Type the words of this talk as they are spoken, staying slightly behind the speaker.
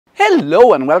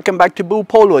Hello and welcome back to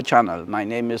Boopolo channel. My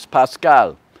name is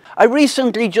Pascal. I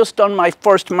recently just done my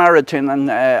first marathon, and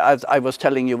as I was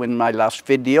telling you in my last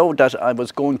video that I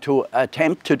was going to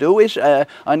attempt to do it. I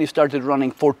only started running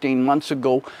 14 months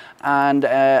ago, and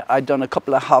I'd done a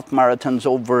couple of half marathons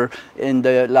over in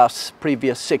the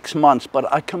previous 6 months,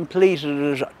 but I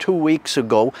completed it 2 weeks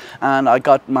ago and I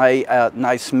got my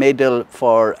nice medal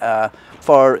for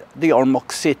the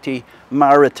Ormoc City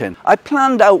Marathon. I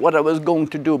planned out what I was going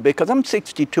to do because I'm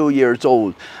 62 years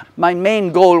old. My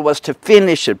main goal was to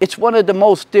finish it. It's one of the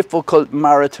most difficult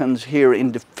marathons here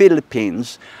in the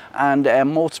Philippines, and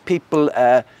most people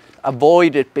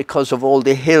avoid it because of all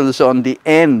the hills on the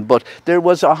end, but there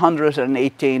was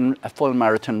 118 full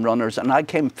marathon runners and I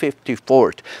came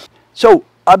 54th. So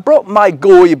I brought my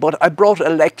GLOW, but I brought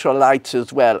electrolytes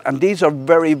as well, and these are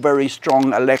very, very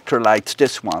strong electrolytes,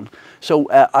 this one. So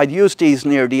I'd use these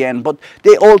near the end, but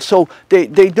they also, they're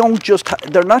not just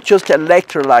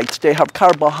electrolytes, they have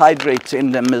carbohydrates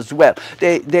in them as well.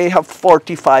 They have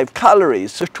 45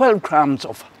 calories, so 12 grams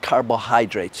of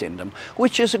carbohydrates in them,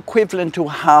 which is equivalent to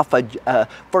half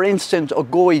for instance, a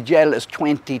GLOW gel is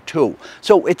 22.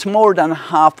 So it's more than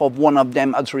half of one of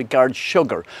them as regards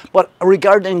sugar. But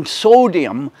regarding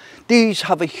sodium, these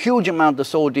have a huge amount of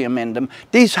sodium in them.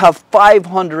 These have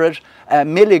 500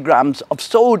 milligrams of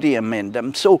sodium in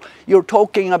them. So you're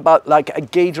talking about like a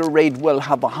Gatorade will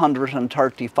have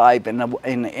 135 in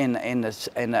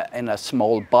a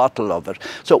small bottle of it.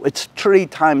 So it's 3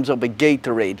 times of a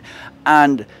Gatorade.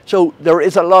 And so there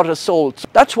is a lot of salts.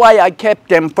 That's why I kept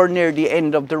them for near the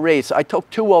end of the race. I took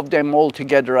 2 of them all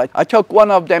together. I took one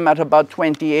of them at about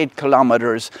 28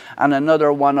 kilometers and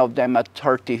another one of them at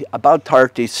about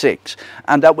 36.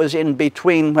 And that was in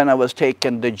between when I was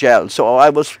taking the gel. So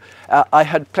I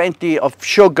had plenty of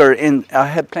sugar I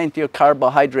had plenty of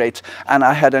carbohydrates, and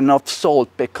I had enough salt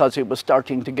because it was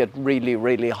starting to get really,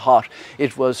 really hot.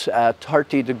 It was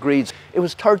 30 degrees. It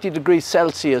was 30 degrees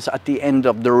Celsius at the end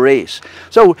of the race.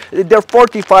 So they're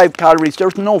 45 calories.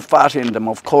 There's no fat in them,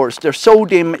 of course. Their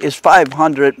sodium is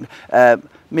 500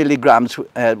 milligrams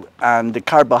and the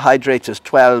carbohydrates is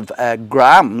 12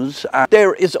 grams.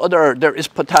 There is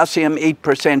potassium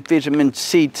 8%, vitamin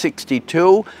C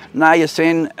 62,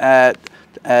 niacin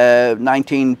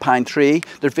 19.3,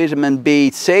 there's vitamin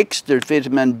B6, there's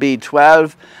vitamin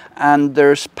B12, and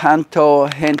there's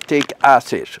pantothenic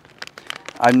acid.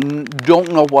 I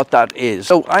don't know what that is.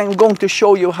 So I'm going to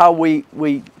show you how we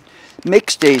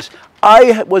mix these.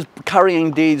 I was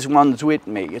carrying these ones with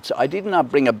me. I did not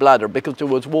bring a bladder because there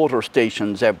was water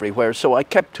stations everywhere, so I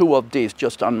kept 2 of these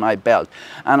just on my belt.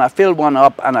 And I filled one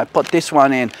up and I put this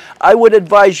one in. I would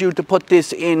advise you to put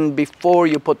this in before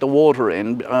you put the water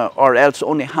in, or else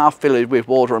only half fill it with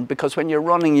water, because when you're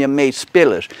running you may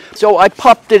spill it. So I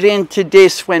popped it into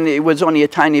this when it was only a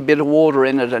tiny bit of water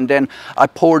in it, and then I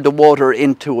poured the water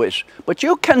into it. But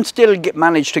you can still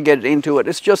manage to get it into it.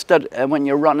 It's just that when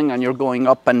you're running and you're going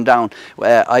up and down,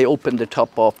 I opened the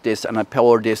top off this and I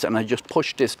poured this and I just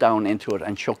pushed this down into it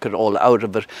and shook it all out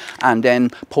of it, and then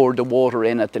poured the water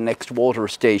in at the next water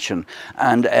station,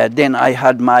 and then I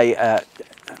had my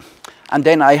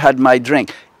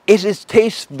drink. It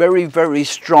tastes very, very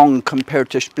strong compared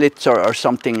to Spritz or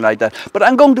something like that. But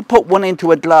I'm going to put one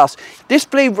into a glass. This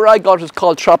flavor I got is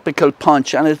called Tropical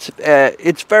Punch, and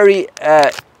it's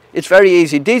very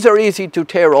easy. These are easy to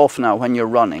tear off now when you're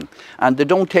running, and they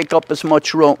don't take up as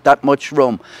much room,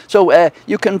 So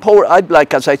you can pour.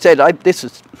 As I said, this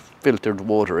is filtered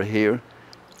water here.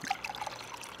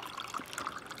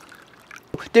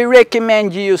 They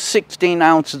recommend you use 16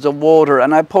 ounces of water,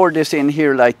 and I pour this in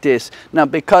here like this. Now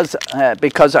because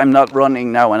I'm not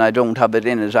running now and I don't have it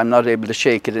in it, I'm not able to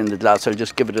shake it in the glass. I'll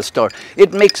just give it a stir.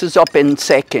 It mixes up in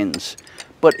seconds,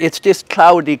 but it's this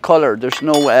cloudy color. There's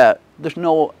no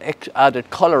added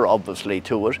color obviously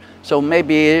to it, so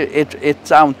maybe it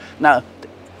sounds. Now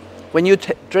when you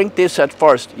drink this at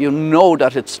first, you know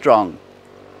that it's strong.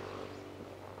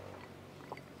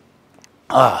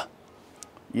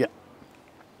 Yeah.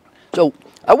 So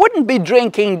I wouldn't be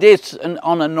drinking this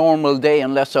on a normal day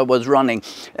unless I was running.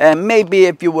 Maybe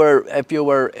if you were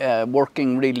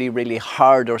working really, really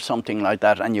hard or something like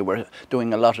that, and you were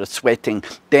doing a lot of sweating,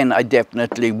 then I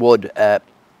definitely would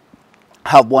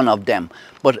have one of them.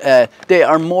 But they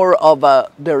are more of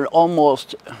they're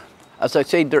almost, as I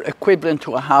say, they're equivalent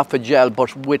to a half a gel,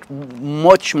 but with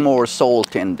much more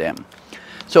salt in them.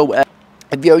 So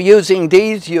If you're using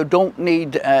these, you don't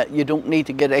need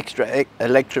to get extra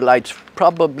electrolytes.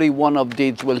 Probably one of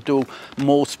these will do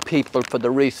most people for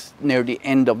the race, near the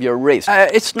end of your race.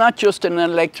 It's not just an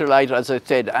electrolyte, as I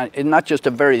said, it's not just a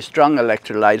very strong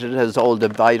electrolyte. It has all the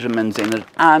vitamins in it,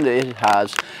 and it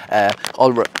has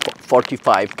over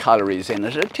 45 calories in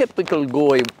it. A typical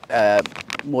GLOW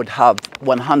would have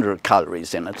 100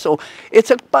 calories in it. So it's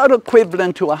about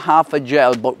equivalent to a half a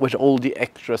gel, but with all the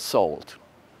extra salt.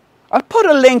 I'll put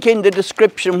a link in the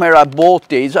description where I bought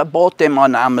these. I bought them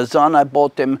on Amazon. I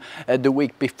bought them the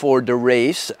week before the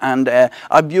race, and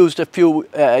I've used a few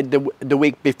the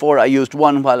week before. I used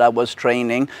one while I was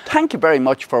training. Thank you very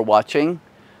much for watching,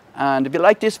 and if you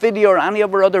like this video or any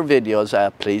of our other videos,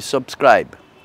 please subscribe.